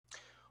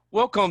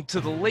Welcome to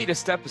the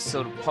latest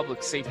episode of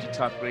Public Safety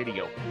Talk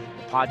Radio,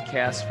 a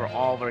podcast for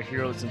all of our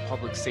heroes in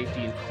public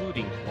safety,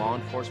 including law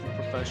enforcement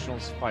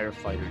professionals,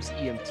 firefighters,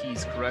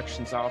 EMTs,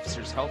 corrections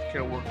officers,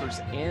 healthcare workers,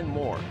 and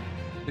more.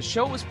 The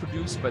show was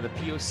produced by the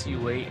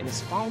POCUA and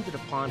is founded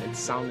upon its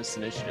Soundness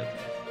Initiative.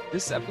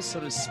 This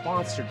episode is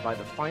sponsored by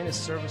the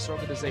Finest Service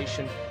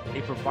Organization,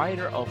 a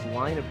provider of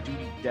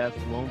line-of-duty death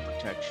loan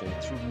protection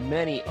through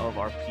many of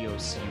our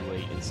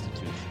POCUA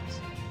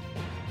institutions.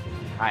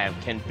 Hi, I'm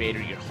Ken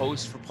Bader, your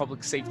host for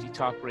Public Safety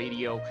Talk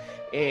Radio,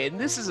 and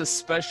this is a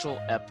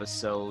special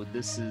episode.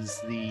 This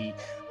is the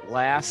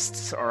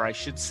last, or I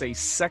should say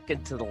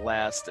second to the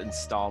last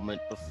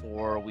installment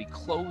before we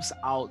close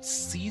out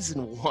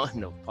season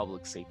 1 of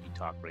Public Safety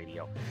Talk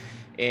Radio.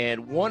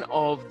 And one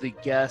of the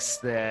guests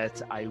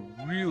that I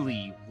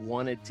really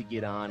wanted to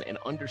get on and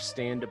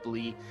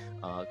understandably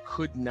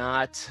could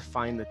not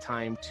find the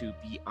time to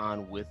be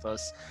on with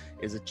us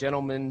is a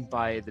gentleman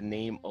by the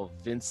name of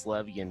Vince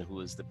Levian,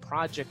 who is the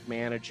project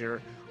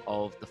manager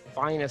of the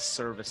Finest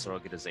Service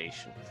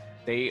Organization.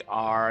 They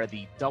are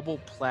the double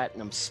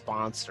platinum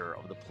sponsor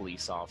of the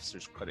Police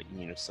Officers Credit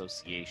Union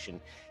Association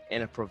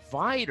and a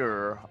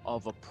provider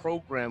of a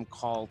program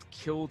called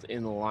Killed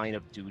in the Line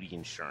of Duty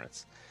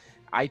Insurance.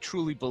 I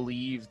truly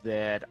believe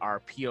that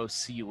our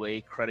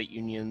POCUA credit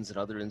unions and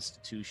other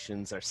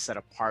institutions are set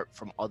apart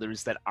from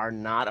others that are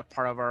not a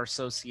part of our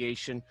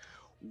association.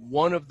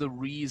 One of the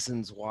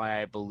reasons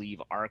why I believe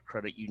our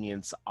credit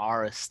unions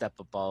are a step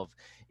above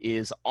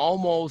is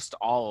almost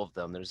all of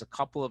them, there's a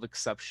couple of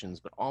exceptions,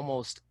 but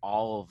almost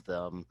all of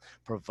them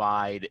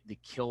provide the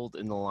Killed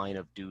in the Line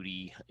of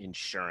Duty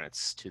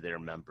insurance to their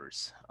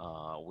members,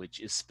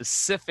 which is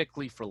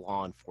specifically for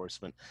law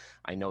enforcement.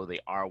 I know they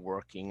are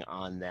working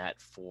on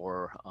that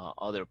for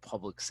other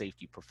public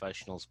safety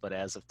professionals, but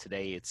as of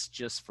today, it's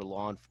just for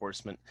law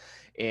enforcement.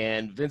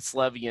 And Vince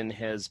Levian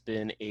has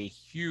been a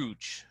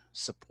huge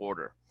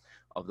supporter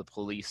of the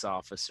Police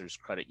Officers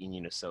Credit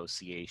Union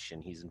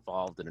Association. He's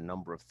involved in a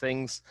number of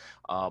things,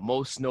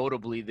 most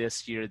notably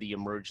this year, the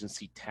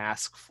Emergency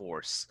Task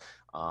Force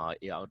out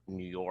in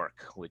New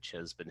York, which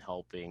has been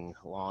helping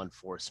law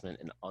enforcement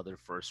and other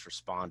first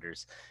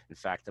responders. In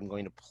fact, I'm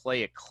going to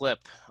play a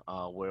clip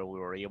where we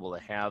were able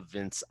to have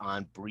Vince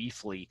on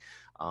briefly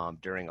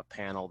during a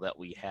panel that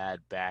we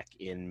had back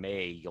in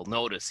May. You'll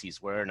notice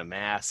he's wearing a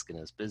mask and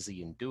is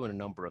busy and doing a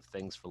number of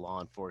things for law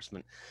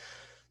enforcement.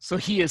 So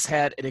he has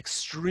had an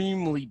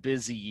extremely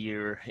busy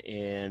year,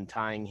 and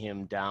tying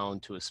him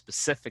down to a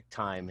specific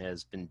time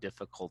has been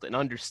difficult, and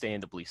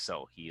understandably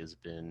so. He has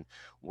been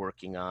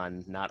working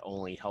on not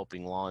only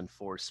helping law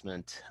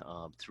enforcement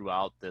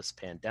throughout this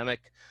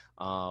pandemic,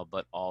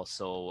 but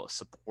also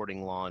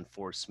supporting law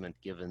enforcement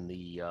given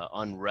the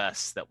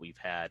unrest that we've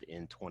had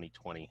in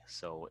 2020.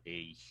 So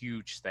a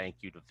huge thank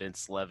you to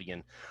Vince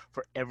Levian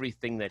for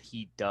everything that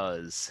he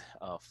does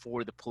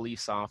for the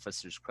Police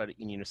Officers Credit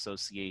Union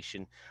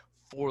Association,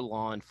 for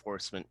law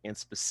enforcement, and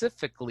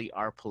specifically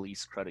our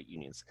police credit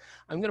unions.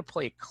 I'm going to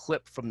play a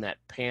clip from that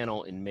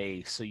panel in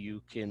May so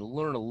you can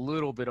learn a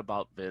little bit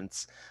about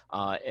Vince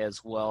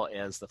as well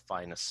as the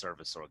Finest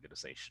Service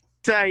Organization.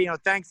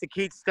 Thanks to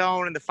Keith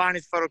Stone and the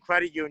Finest Federal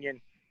Credit Union,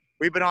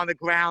 we've been on the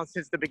ground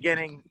since the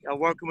beginning,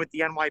 working with the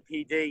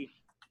NYPD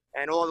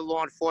and all the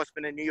law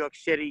enforcement in New York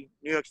City,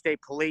 New York State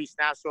Police,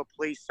 Nassau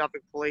Police,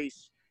 Suffolk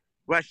Police,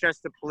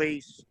 Westchester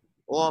Police,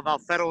 all of our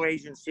federal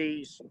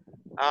agencies.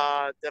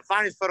 The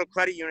Finest Federal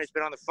Credit Union has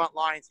been on the front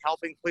lines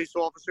helping police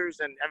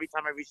officers, and every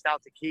time I reached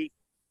out to Keith,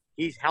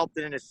 he's helped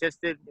and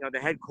assisted. The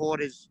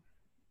headquarters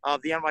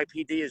of the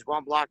NYPD is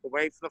 1 block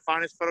away from the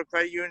Finest Federal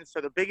Credit Union.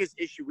 So the biggest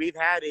issue we've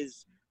had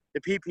is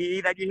the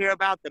PPE that you hear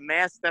about, the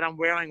masks that I'm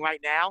wearing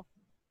right now.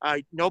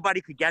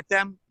 Nobody could get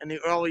them in the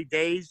early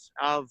days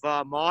of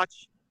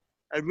March.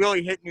 It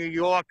really hit New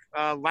York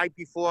right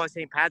before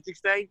St.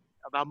 Patrick's Day,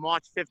 about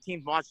March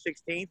 15th, March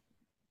 16th.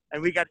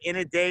 And we got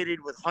inundated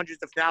with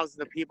hundreds of thousands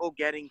of people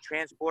getting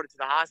transported to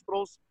the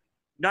hospitals.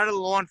 None of the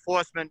law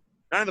enforcement,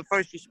 none of the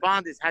first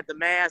responders had the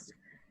mask,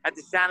 had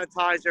the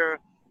sanitizer,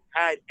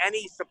 had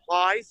any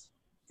supplies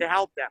to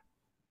help them.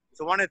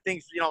 So one of the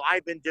things,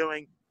 I've been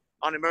doing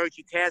on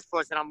Emergency Task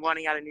Force that I'm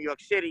running out of New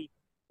York City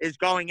is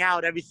going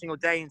out every single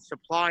day and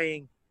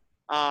supplying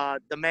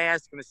the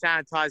mask and the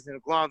sanitizer and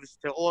the gloves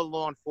to all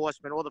law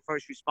enforcement, all the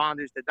first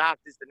responders, the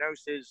doctors, the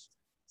nurses,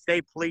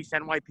 state police,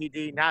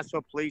 NYPD,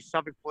 Nassau Police,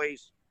 Suffolk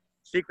Police,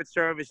 Secret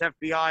Service,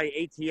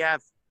 FBI, ATF,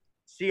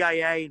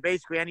 CIA, and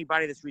basically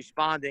anybody that's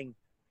responding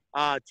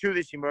to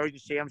this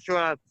emergency. I'm sure,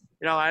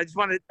 I just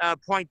want to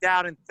point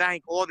out and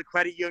thank all the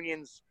credit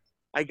unions.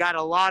 I got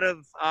a lot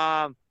of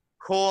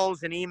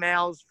calls and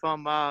emails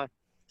from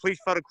police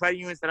federal credit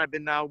unions that I've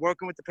been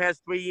working with the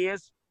past 3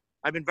 years.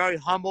 I've been very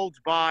humbled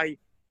by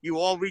you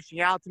all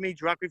reaching out to me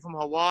directly from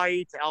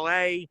Hawaii to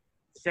LA,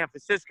 to San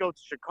Francisco,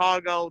 to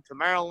Chicago, to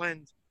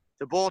Maryland,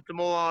 to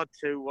Baltimore,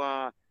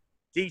 to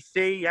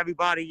DC,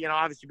 everybody,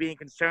 obviously being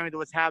concerned with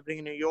what's happening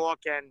in New York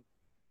and,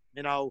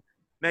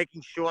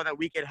 making sure that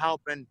we could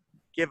help and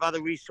give other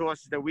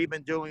resources that we've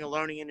been doing and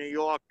learning in New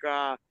York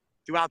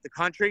throughout the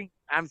country.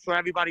 I'm sure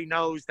everybody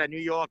knows that New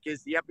York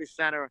is the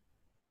epicenter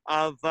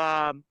of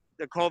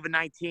the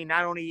COVID-19,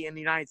 not only in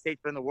the United States,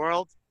 but in the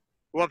world.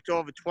 We're up to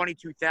over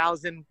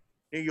 22,000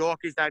 New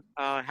Yorkers that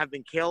have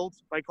been killed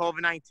by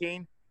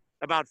COVID-19,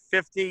 about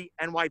 50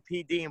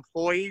 NYPD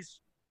employees.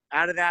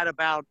 Out of that,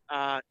 about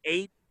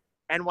 8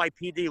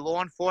 NYPD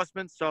law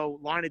enforcement, so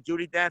line of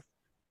duty death,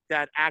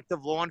 that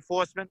active law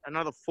enforcement.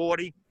 Another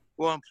 40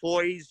 were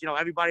employees,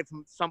 everybody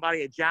from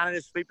a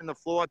janitor sweeping the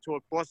floor to a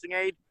crossing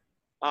aide,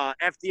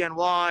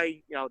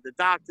 FDNY, the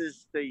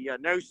doctors, the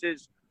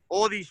nurses,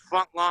 all these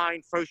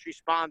frontline first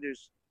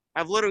responders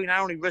have literally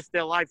not only risked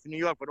their life in New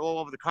York, but all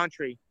over the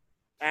country.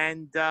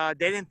 And they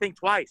didn't think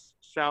twice.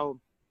 So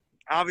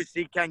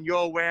obviously, Ken, you're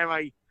aware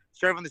I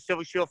serve on the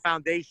Civil Shield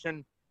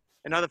Foundation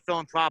and other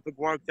philanthropic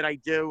work that I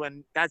do.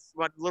 And that's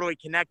what literally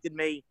connected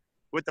me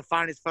with the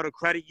finest Federal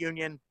Credit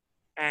Union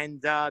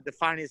and the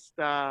finest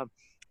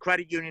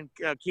credit union.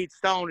 Keith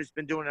Stone has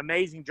been doing an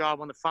amazing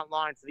job on the front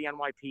line for the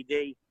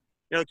NYPD.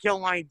 Kill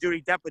Line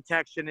Duty Debt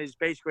Protection is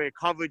basically a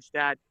coverage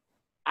that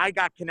I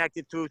got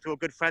connected to a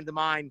good friend of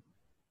mine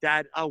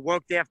that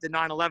worked after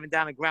 9/11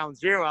 down at Ground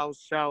Zero.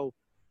 So,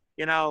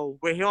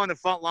 we're here on the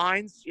front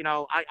lines.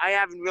 I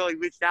haven't really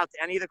reached out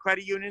to any of the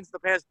credit unions the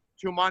past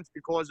 2 months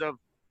because of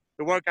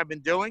the work I've been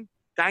doing.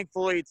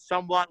 Thankfully, it's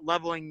somewhat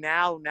leveling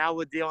now. Now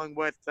we're dealing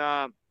with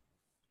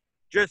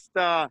just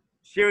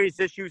serious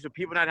issues of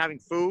people not having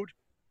food.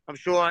 I'm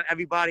sure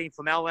everybody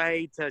from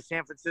LA to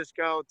San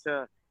Francisco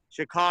to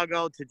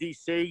Chicago to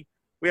DC,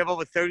 we have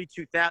over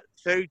 32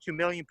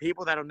 million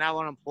people that are now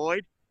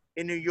unemployed.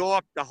 In New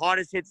York, the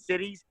hardest hit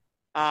cities,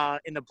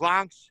 in the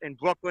Bronx, in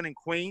Brooklyn, and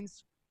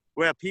Queens,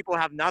 where people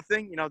have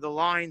nothing. The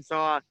lines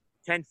are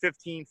 10,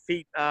 15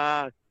 feet,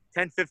 10,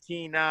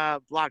 15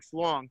 blocks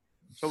long.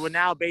 So we're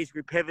now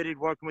basically pivoted,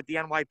 working with the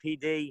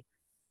NYPD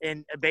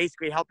and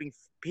basically helping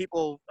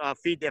people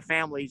feed their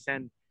families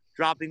and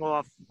dropping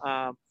off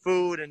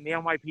food. And the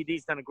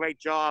NYPD's done a great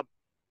job.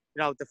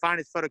 The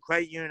finest Federal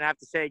Credit Union, I have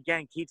to say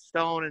again, Keith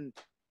Stone and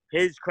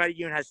his credit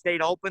union has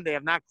stayed open. They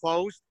have not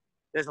closed.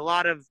 There's a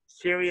lot of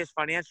serious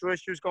financial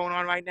issues going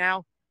on right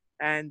now,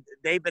 and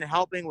they've been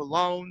helping with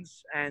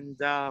loans and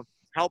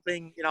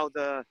helping,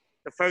 the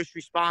first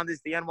responders,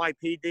 the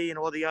NYPD, and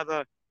all the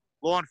other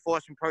law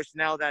enforcement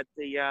personnel that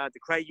the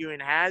credit union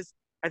has.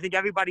 I think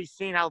everybody's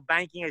seen how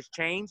banking has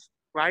changed,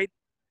 right?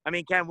 I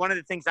mean, Ken, one of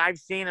the things I've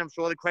seen, I'm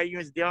sure the credit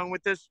union is dealing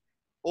with this,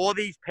 all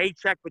these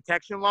paycheck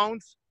protection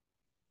loans,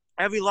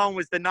 every loan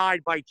was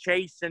denied by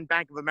Chase and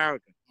Bank of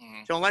America.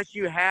 Mm-hmm. So unless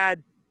you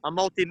had a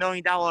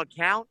multi-million-dollar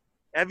account,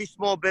 every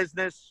small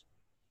business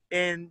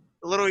in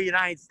the little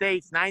United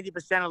States,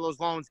 90% of those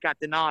loans got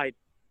denied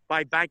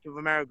by Bank of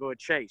America or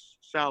Chase.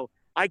 So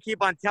I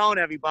keep on telling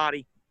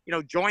everybody,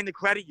 join the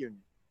credit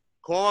union.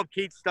 Call up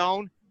Keith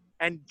Stone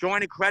and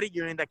join a credit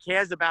union that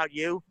cares about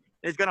you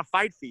and is going to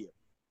fight for you.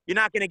 You're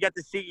not going to get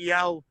the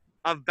CEO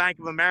of Bank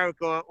of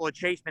America or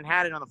Chase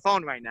Manhattan on the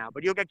phone right now,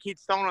 but you'll get Keith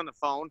Stone on the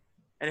phone,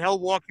 and he'll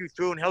walk you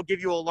through and he'll give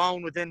you a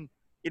loan within,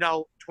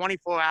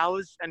 24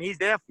 hours, and he's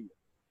there for you.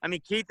 I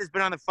mean, Keith has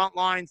been on the front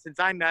line since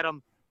I met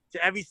him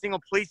to every single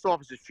police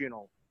officer's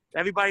funeral.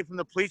 Everybody from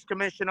the police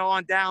commissioner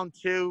on down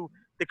to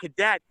the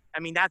cadet. I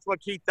mean, that's what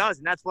Keith does,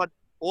 and that's what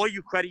all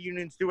you credit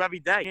unions do every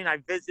day. And I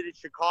visited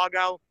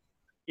Chicago,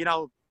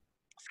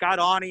 Scott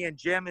Arney and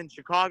Jim in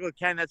Chicago.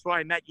 Ken, that's where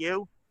I met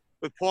you,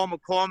 with Paul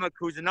McCormick,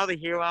 who's another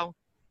hero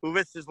who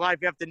risked his life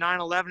after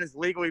 9/11, is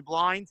legally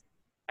blind,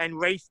 and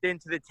raced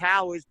into the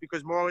towers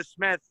because Maura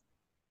Smith,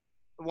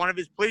 one of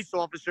his police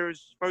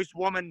officers, first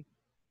woman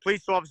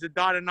police officer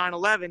died on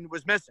 9/11,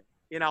 was missing.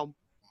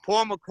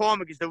 Paul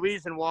McCormick is the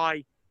reason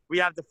why we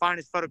have the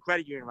finest Federal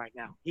Credit Union right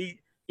now.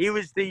 He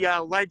was the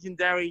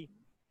legendary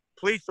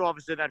police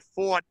officer that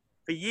fought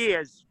for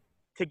years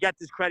to get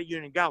this credit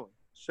union going.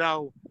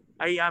 So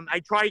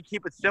I try to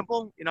keep it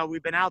simple.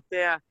 We've been out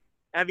there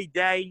every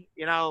day,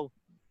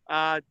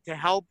 to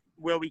help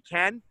where we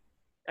can.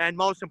 And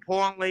most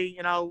importantly,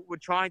 we're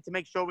trying to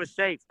make sure we're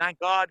safe. Thank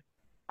God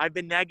I've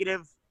been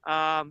negative,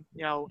 and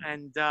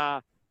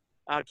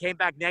came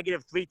back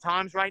negative 3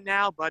 times right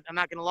now. But I'm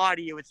not going to lie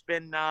to you. It's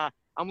been,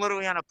 I'm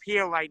literally on a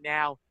pier right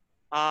now,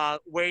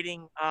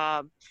 waiting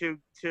to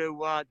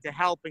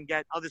help and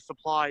get other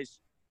supplies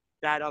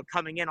that are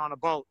coming in on a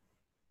boat.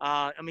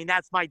 I mean,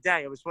 that's my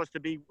day. I was supposed to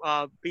be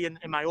in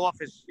my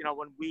office,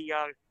 when we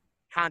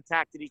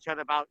contacted each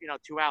other about,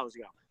 2 hours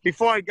ago.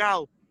 Before I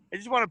go, I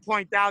just want to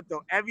point out,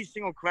 though, every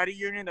single credit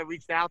union that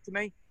reached out to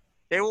me,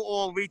 they were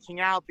all reaching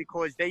out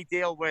because they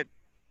deal with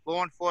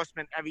law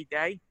enforcement every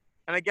day.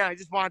 And again, I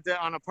just wanted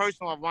to, on a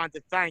personal level, I wanted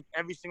to thank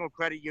every single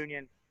credit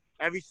union,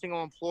 every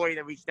single employee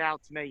that reached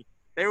out to me.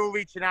 They were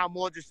reaching out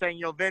more just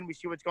saying, Vin, we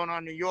see what's going on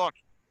in New York.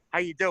 How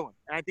you doing?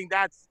 And I think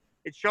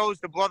it shows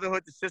the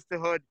brotherhood, the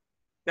sisterhood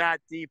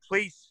that the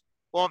Police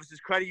Officers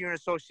Credit Union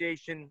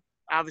Association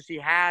obviously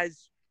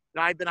has.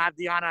 And I have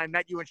the honor, I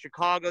met you in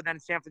Chicago, then in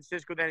San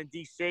Francisco, then in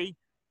DC.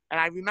 And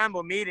I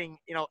remember meeting,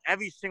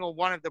 every single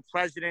one of the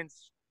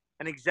presidents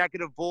and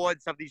executive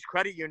boards of these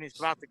credit unions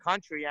throughout the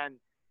country. And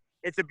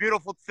it's a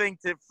beautiful thing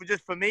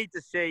for me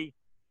to see,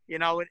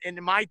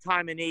 in my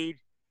time of need,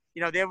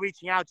 they're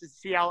reaching out to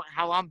see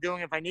how I'm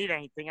doing if I need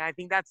anything. And I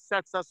think that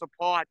sets us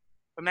apart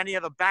from any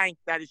other bank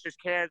that is just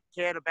cared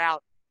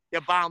about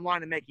their bottom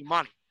line and making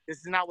money. This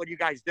is not what you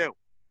guys do.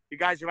 You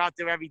guys are out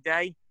there every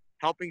day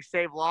helping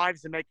save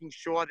lives and making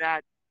sure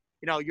that,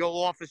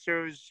 your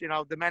officers,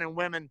 the men and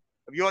women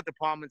of your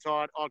departments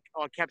are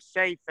kept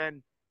safe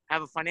and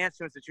have a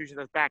financial institution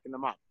that's backing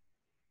them up.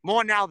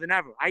 More now than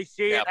ever. I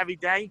see it every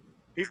day.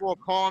 People are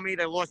calling me.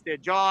 They lost their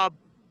job.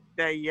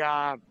 They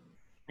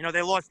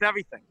lost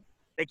everything.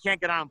 They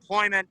can't get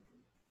unemployment.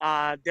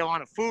 They're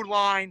on a food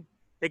line.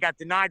 They got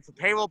denied for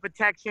payroll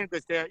protection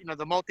because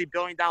the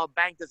multi-billion-dollar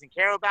bank doesn't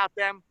care about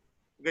them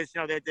because,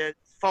 they're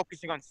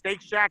focusing on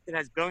Steak Shack that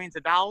has billions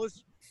of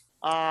dollars.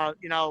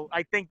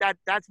 I think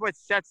that's what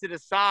sets it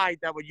aside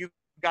that what you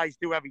guys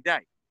do every day.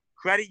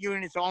 Credit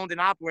unions are owned and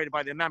operated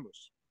by their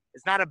members.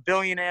 It's not a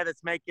billionaire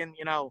that's making,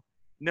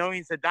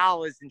 millions of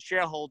dollars in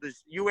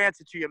shareholders. You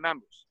answer to your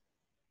members.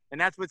 And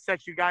that's what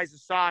sets you guys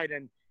aside.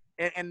 And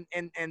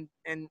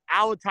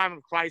our time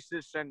of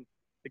crisis and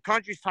the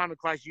country's time of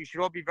crisis, you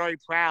should all be very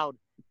proud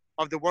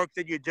of the work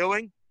that you're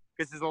doing,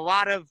 because there's a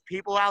lot of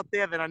people out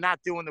there that are not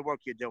doing the work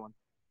you're doing.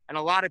 And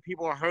a lot of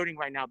people are hurting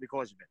right now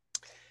because of it.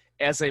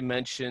 As I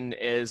mentioned,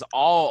 as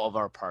all of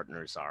our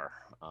partners are,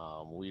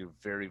 we're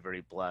very, very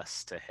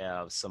blessed to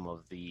have some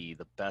of the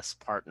best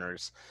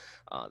partners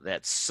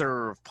that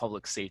serve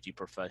public safety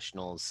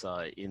professionals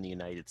in the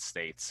United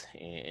States.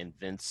 And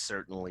Vince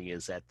certainly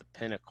is at the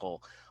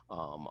pinnacle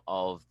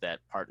of that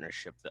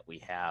partnership that we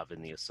have in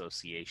the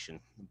association,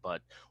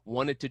 but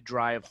wanted to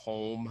drive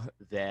home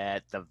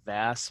that the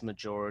vast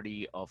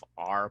majority of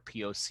our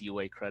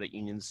POCUA credit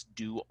unions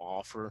do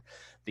offer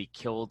the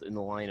killed in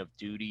the line of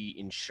duty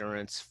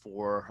insurance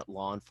for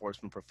law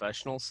enforcement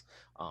professionals.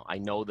 I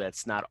know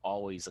that's not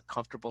always a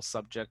comfortable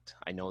subject.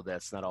 I know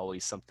that's not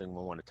always something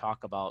we want to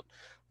talk about,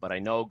 but I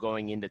know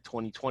going into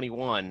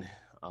 2021,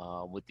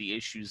 with the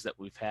issues that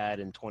we've had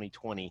in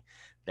 2020,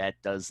 that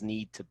does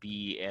need to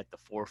be at the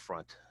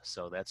forefront.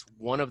 So that's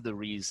one of the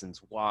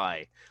reasons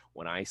why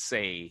when I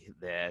say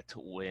that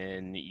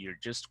when you're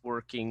just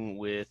working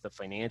with a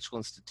financial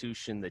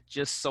institution that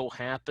just so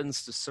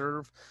happens to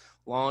serve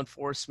law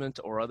enforcement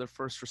or other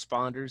first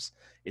responders,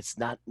 it's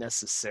not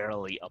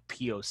necessarily a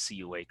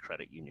POCUA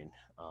credit union.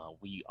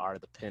 We are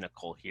the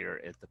pinnacle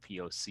here at the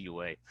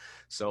POCUA.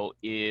 So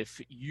if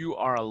you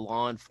are a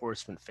law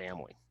enforcement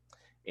family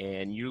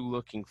and you're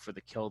looking for the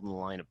killed in the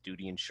line of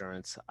duty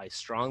insurance, I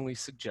strongly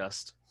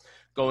suggest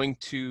going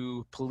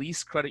to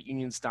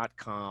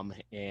policecreditunions.com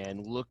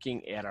and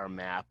looking at our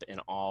map and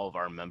all of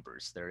our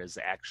members. There is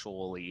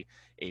actually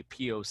a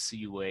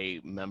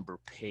POCUA member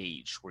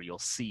page where you'll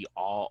see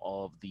all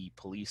of the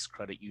police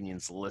credit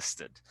unions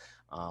listed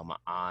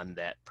on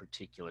that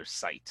particular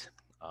site.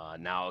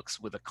 Now,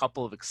 with a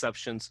couple of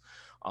exceptions,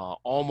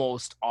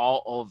 almost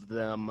all of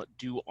them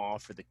do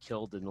offer the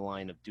killed in the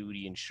line of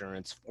duty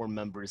insurance for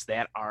members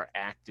that are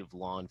active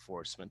law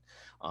enforcement.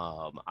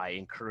 I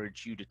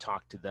encourage you to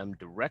talk to them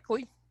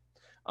directly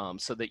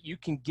so that you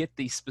can get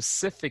the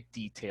specific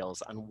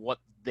details on what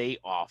they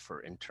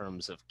offer in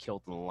terms of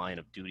killed in the line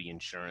of duty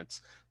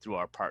insurance through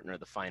our partner,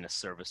 the Finest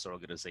Service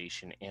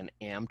Organization and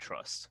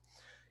AmTrust.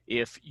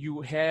 If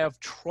you have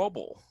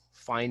trouble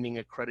finding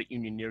a credit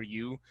union near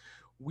you,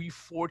 we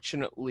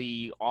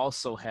fortunately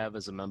also have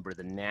as a member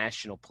the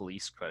National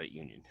Police Credit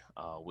Union,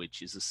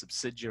 which is a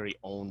subsidiary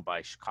owned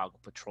by Chicago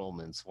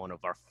Patrolmen's, one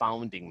of our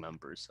founding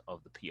members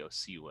of the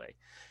POCUA.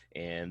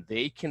 And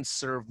they can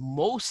serve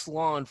most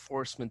law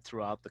enforcement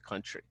throughout the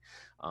country.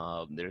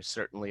 There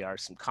certainly are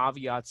some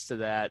caveats to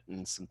that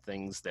and some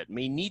things that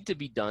may need to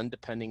be done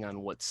depending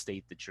on what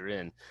state that you're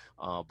in.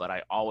 But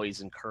I always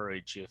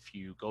encourage, if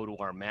you go to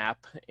our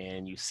map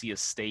and you see a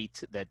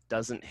state that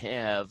doesn't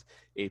have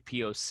a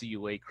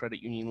POCUA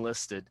credit union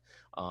listed,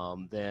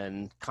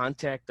 then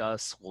contact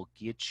us. We'll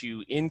get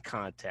you in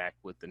contact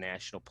with the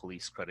National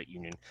Police Credit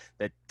Union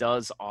that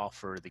does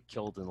offer the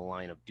killed in the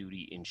line of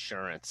duty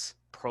insurance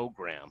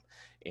program,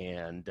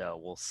 and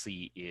we'll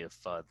see if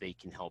they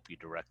can help you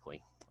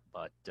directly.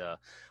 But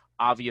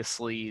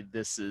obviously,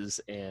 this is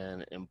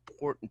an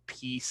important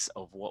piece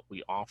of what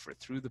we offer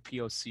through the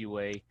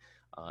POCUA,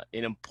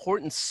 an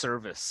important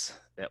service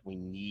that we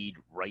need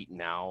right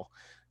now,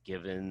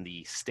 given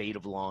the state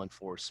of law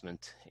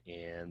enforcement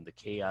and the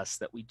chaos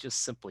that we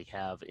just simply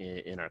have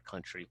in our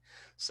country.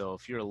 So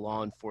if you're a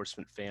law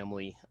enforcement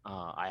family,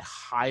 I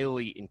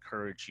highly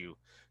encourage you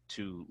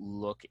to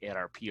look at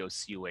our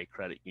POCUA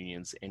credit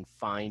unions and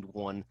find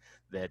one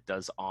that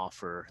does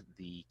offer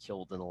the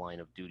killed in the line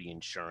of duty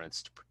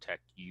insurance to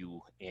protect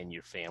you and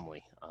your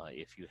family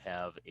if you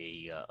have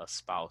a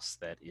spouse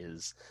that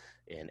is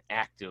an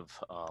active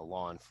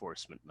law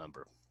enforcement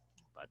member.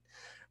 But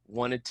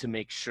wanted to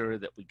make sure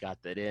that we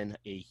got that in.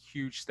 A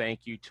huge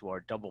thank you to our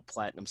double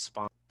platinum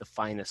sponsor, the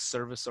Finest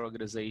Service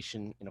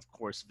Organization, and of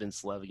course,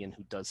 Vince Levian,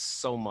 who does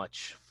so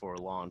much for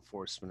law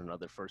enforcement and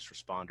other first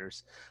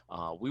responders.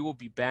 We will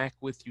be back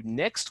with you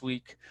next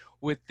week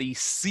with the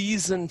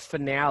season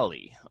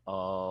finale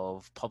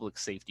of Public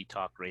Safety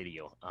Talk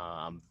Radio.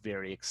 I'm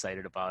very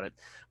excited about it.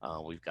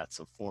 We've got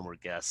some former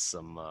guests,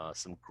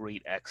 some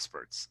great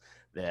experts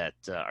that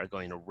are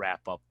going to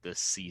wrap up this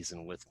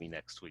season with me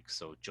next week.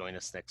 So join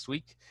us next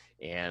week,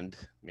 and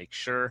make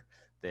sure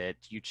that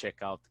you check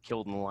out the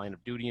Killed in the Line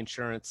of Duty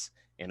insurance.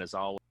 And as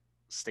always,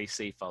 stay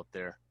safe out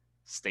there,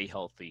 stay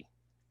healthy,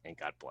 and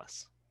God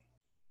bless.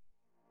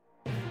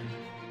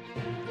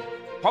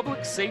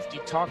 Public Safety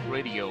Talk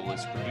Radio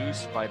is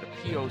produced by the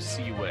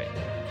POCUA.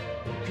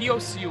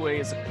 POCUA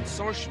is a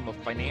consortium of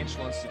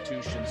financial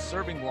institutions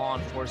serving law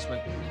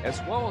enforcement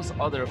as well as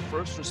other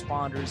first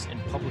responders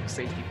and public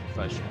safety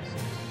professionals.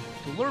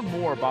 To learn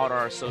more about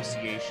our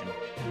association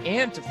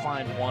and to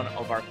find one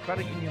of our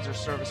credit unions or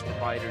service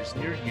providers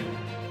near you,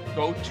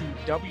 go to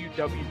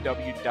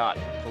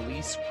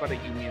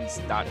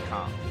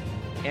www.policecreditunions.com.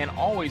 And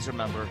always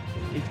remember,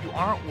 if you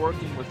aren't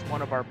working with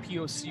one of our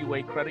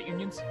POCUA credit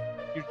unions,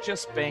 you're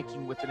just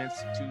banking with an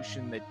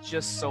institution that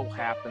just so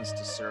happens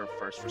to serve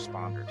first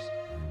responders.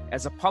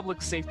 As a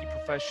public safety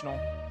professional,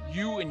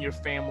 you and your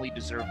family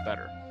deserve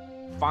better.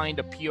 Find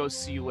a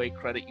POCUA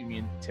credit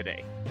union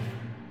today.